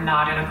and they're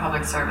not in a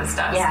public service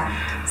desk.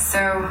 Yeah. So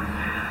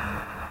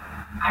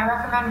I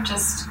recommend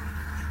just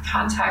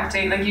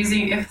contacting,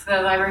 if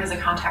the library has a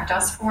contact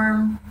us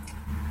form,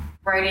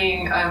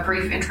 writing a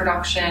brief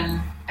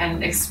introduction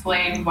and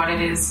explain what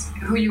it is,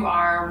 who you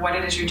are, what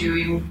it is you're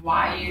doing,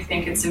 why you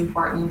think it's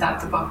important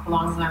that the book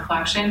belongs in our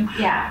collection.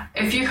 Yeah.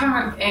 If you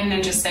come in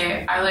and just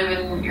say, I live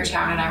in your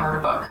town and I wrote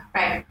a book,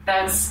 right?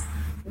 That's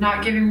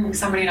not giving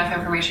somebody enough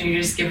information.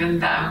 You're just giving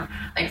them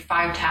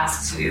 5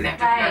 tasks to do. They have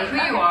to figure out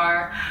who you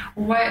are,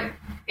 what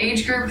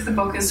age group the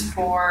book is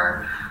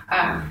for.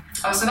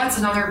 So that's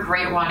another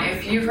great one.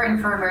 If you've written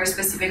for a very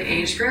specific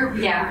age group,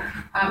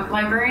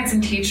 librarians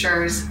and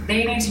teachers,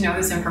 they need to know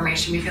this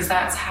information because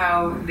that's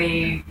how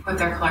they put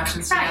their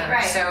collections together.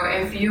 Right. So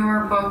if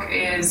your book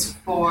is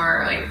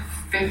for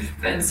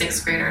 5th and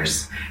 6th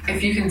graders,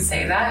 if you can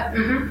say that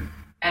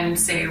and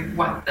say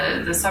what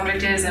the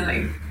subject is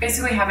and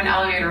basically have an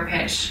elevator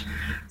pitch,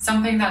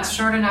 something that's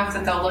short enough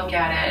that they'll look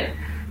at it,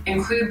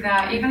 include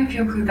that, even if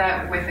you include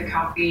that with a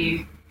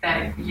copy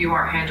that you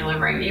are hand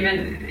delivering.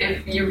 Even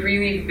if you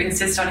really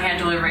insist on hand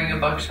delivering a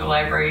book to a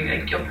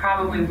library, you'll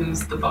probably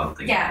lose the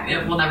book.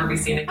 It will never be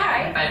seen again.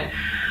 Right.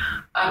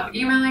 But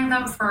emailing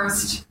them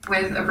first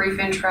with a brief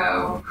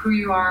intro, who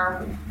you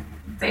are,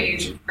 the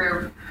age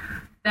group,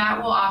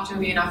 that will often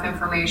be enough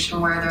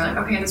information where they're like,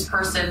 okay, this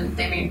person,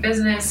 they mean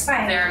business.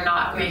 Right. They're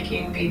not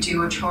making me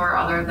do a chore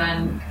other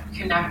than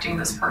connecting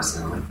this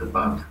person with the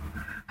book.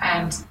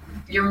 And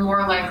you're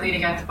more likely to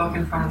get the book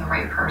in front of the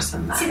right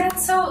person then. See,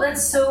 that's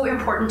so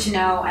important to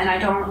know, and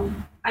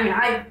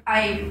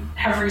I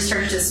have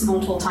researched this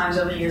multiple times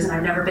over the years, and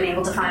I've never been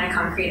able to find a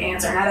concrete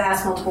answer, and I've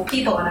asked multiple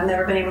people, and I've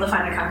never been able to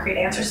find a concrete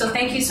answer. So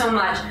thank you so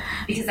much,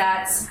 because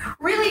that's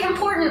really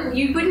important.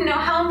 You wouldn't know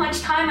how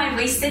much time I've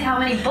wasted, how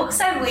many books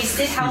I've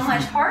wasted, how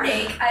much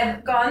heartache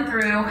I've gone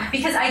through,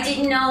 because I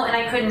didn't know and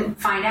I couldn't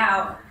find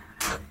out.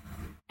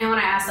 And when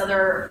I asked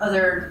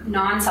other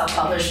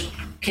non-self-published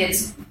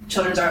kids,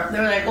 they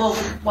were like, well,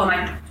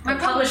 my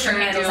publisher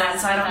handles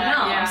that, so I don't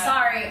know.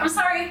 Yeah. I'm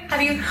sorry.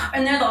 Have you?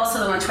 And they're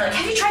also the ones who are like,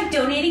 have you tried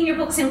donating your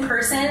books in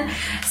person?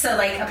 So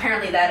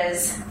apparently that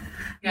is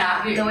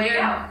not the way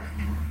to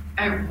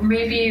go.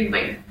 Maybe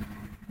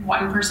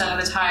 1%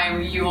 of the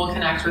time you will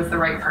connect with the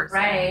right person.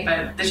 Right.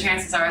 But the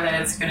chances are that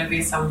it's going to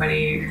be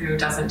somebody who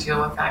doesn't deal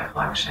with that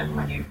collection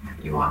when you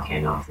walk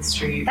in off the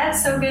street.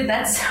 That's so good.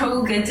 That's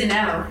so good to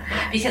know,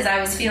 because I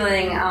was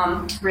feeling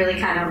really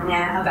kind of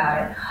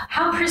about it.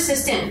 How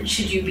persistent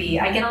should you be?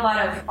 I get a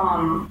lot of,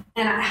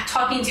 and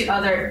talking to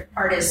other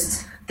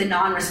artists, the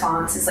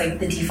non-response is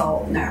the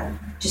default no.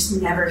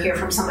 Just never hear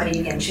from somebody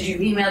again. Should you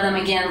email them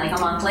again a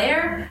month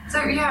later? So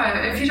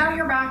if you don't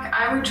hear back,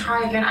 I would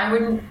try again. I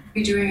wouldn't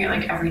be doing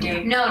it every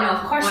day. No,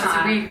 of course once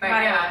not. A week.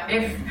 But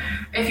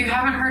if you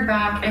haven't heard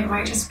back, it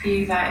might just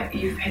be that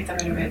you've hit them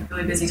in a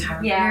really busy time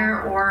of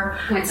year, or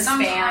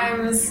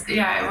sometimes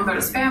it will go to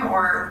spam,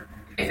 or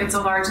if it's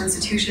a large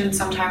institution,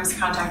 sometimes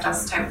contact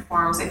us type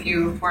forms if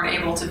you weren't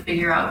able to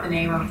figure out the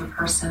name of the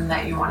person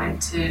that you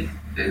wanted to,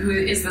 who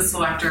is the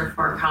selector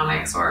for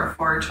comics or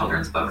for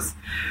children's books.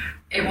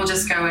 It will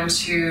just go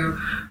into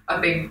a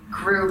big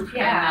group,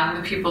 and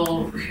then the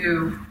people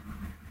who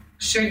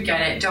should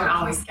get it don't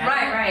always get it.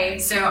 Right.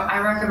 So I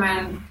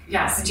recommend,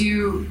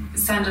 do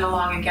send it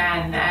along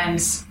again, and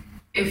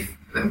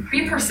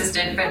be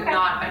persistent, but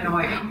not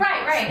annoying.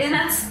 Right. And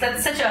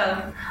that's such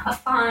a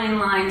fine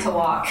line to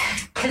walk,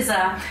 because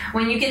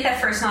when you get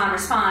that first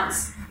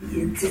non-response,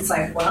 it's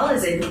well,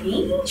 is it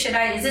me?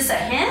 Is this a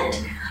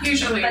hint?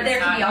 Usually, but there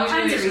can be all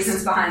kinds of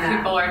reasons behind that.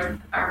 People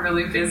are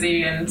really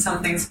busy, and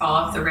some things fall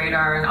off the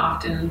radar, and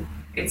often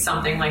it's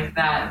something like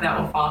that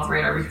will fall off the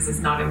radar because it's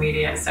not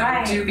immediate. So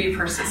do be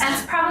persistent. And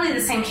it's probably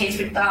the same case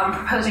with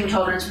proposing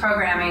children's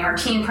programming or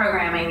teen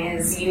programming.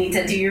 Is you need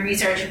to do your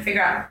research and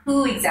figure out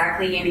who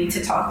exactly you need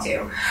to talk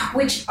to.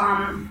 Which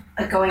I'm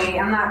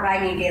not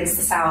ragging against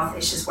the South.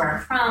 It's just where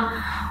I'm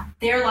from.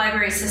 Their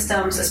library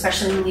systems,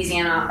 especially in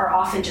Louisiana, are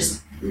often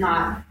just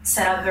not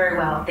set up very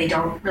well. They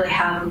don't really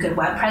have a good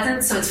web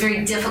presence, so it's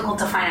very difficult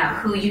to find out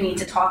who you need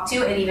to talk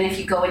to. And even if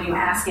you go and you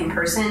ask in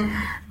person,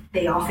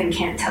 they often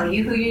can't tell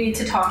you who you need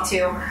to talk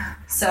to.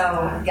 So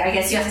I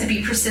guess you have to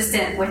be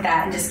persistent with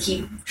that and just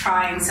keep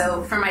trying.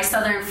 So for my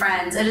Southern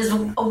friends, it is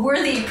a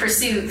worthy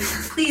pursuit.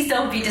 Please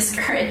don't be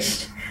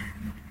discouraged.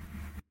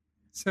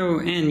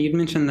 So, Anne, you'd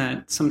mentioned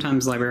that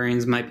sometimes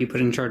librarians might be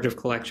put in charge of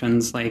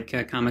collections like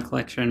a comic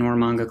collection or a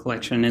manga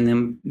collection, and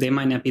then they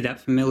might not be that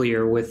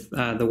familiar with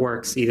the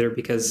works, either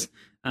because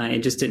it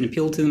just didn't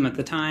appeal to them at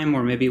the time,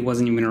 or maybe it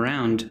wasn't even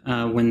around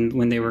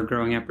when they were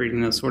growing up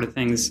reading those sort of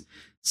things.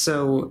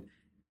 So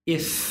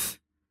if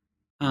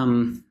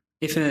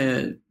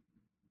a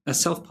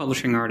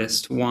self-publishing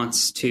artist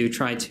wants to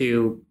try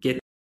to get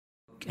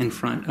in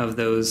front of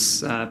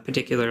those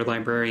particular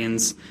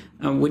librarians,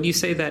 would you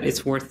say that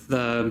it's worth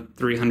the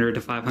 $300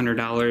 to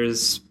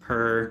 $500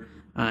 per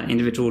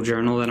individual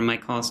journal that it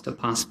might cost to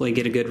possibly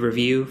get a good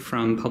review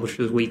from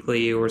Publishers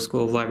Weekly or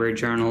School of Library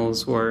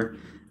Journals or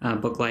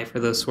Book Life or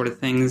those sort of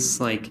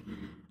things? Like,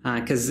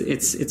 because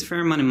it's a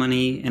fair amount of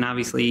money, and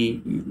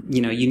obviously,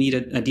 you need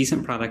a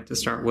decent product to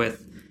start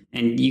with,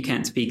 and you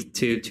can't speak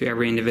to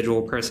every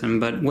individual person.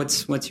 But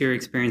what's your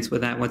experience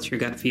with that? What's your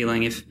gut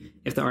feeling if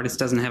the artist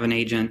doesn't have an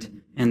agent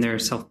and they're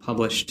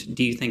self-published?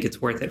 Do you think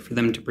it's worth it for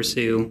them to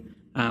pursue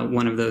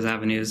one of those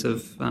avenues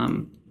of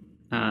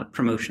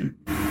promotion?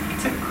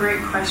 It's a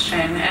great question,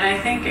 and I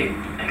think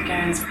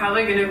it's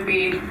probably going to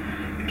be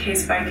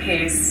case by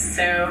case.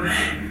 So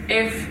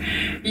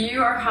if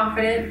you are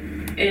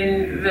confident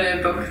in the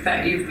book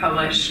that you've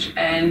published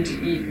and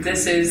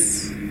this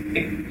is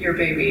your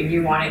baby and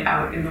you want it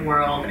out in the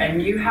world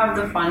and you have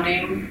the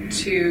funding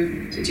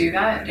to do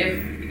that,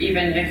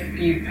 even if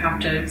you have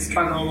to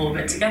struggle a little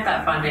bit to get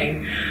that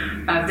funding,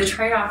 the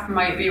trade-off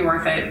might be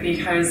worth it,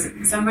 because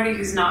somebody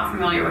who's not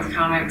familiar with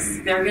comics,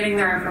 they're getting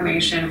their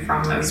information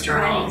from those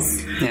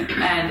journals. Yeah.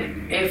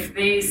 And if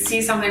they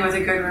see something with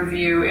a good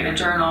review in a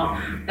journal,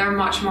 they're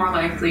much more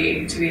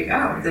likely to be,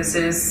 oh, this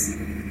is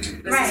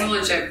a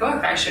legit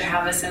book, I should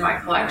have this in my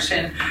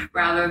collection,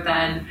 rather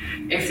than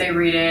if they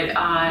read it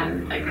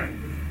on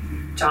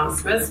John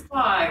Smith's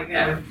blog.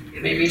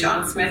 Maybe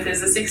John Smith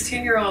is a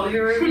 16-year-old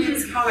who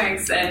reviews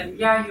comics, and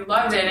yeah, he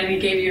loved it and he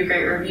gave you a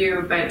great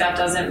review, but that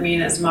doesn't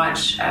mean as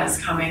much as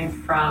coming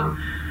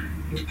from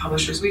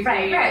Publishers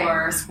Weekly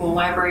or School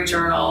Library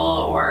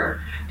Journal.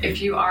 Or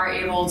if you are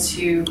able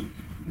to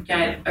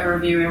get a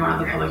review in one of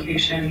the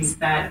publications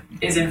that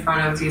is in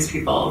front of these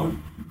people,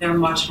 they're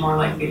much more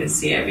likely to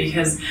see it,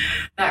 because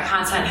that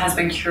content has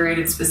been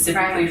curated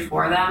specifically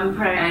for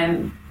them.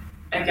 And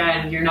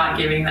again, you're not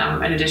giving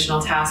them an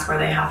additional task where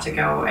they have to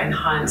go and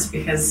hunt,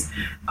 because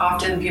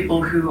often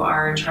people who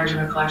are in charge of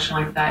a collection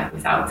like that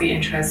without the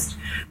interest,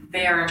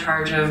 they are in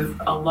charge of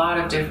a lot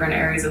of different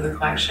areas of the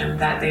collection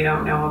that they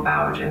don't know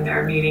about, and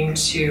they're needing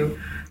to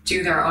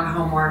do their own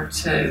homework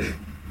to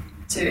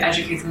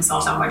educate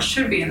themselves on what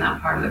should be in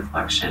that part of the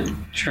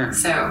collection. Sure.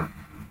 So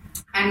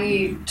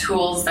any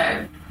tools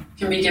that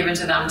can be given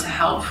to them to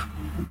help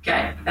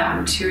get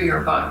them to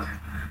your book,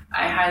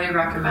 I highly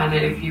recommend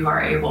it if you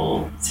are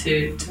able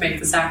to make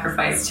the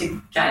sacrifice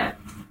to get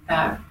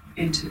that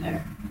into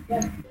there.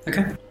 Yeah.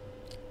 Okay.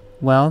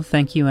 Well,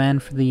 thank you, Anne,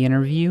 for the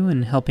interview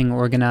and helping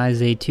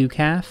organize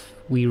A2CAF.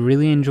 We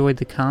really enjoyed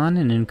the con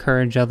and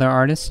encourage other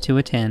artists to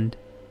attend.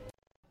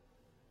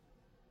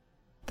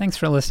 Thanks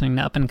for listening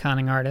to Up and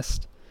Conning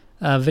Artist.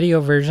 A video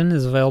version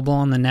is available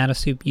on the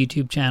Natasoup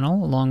YouTube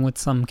channel, along with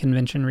some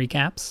convention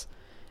recaps.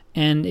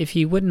 And if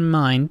you wouldn't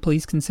mind,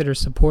 please consider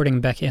supporting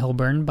Becca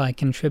Hilburn by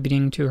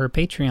contributing to her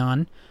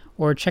Patreon,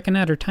 or checking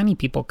out her Tiny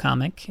People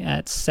comic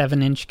at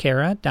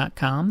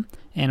 7inchkara.com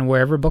and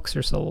wherever books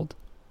are sold.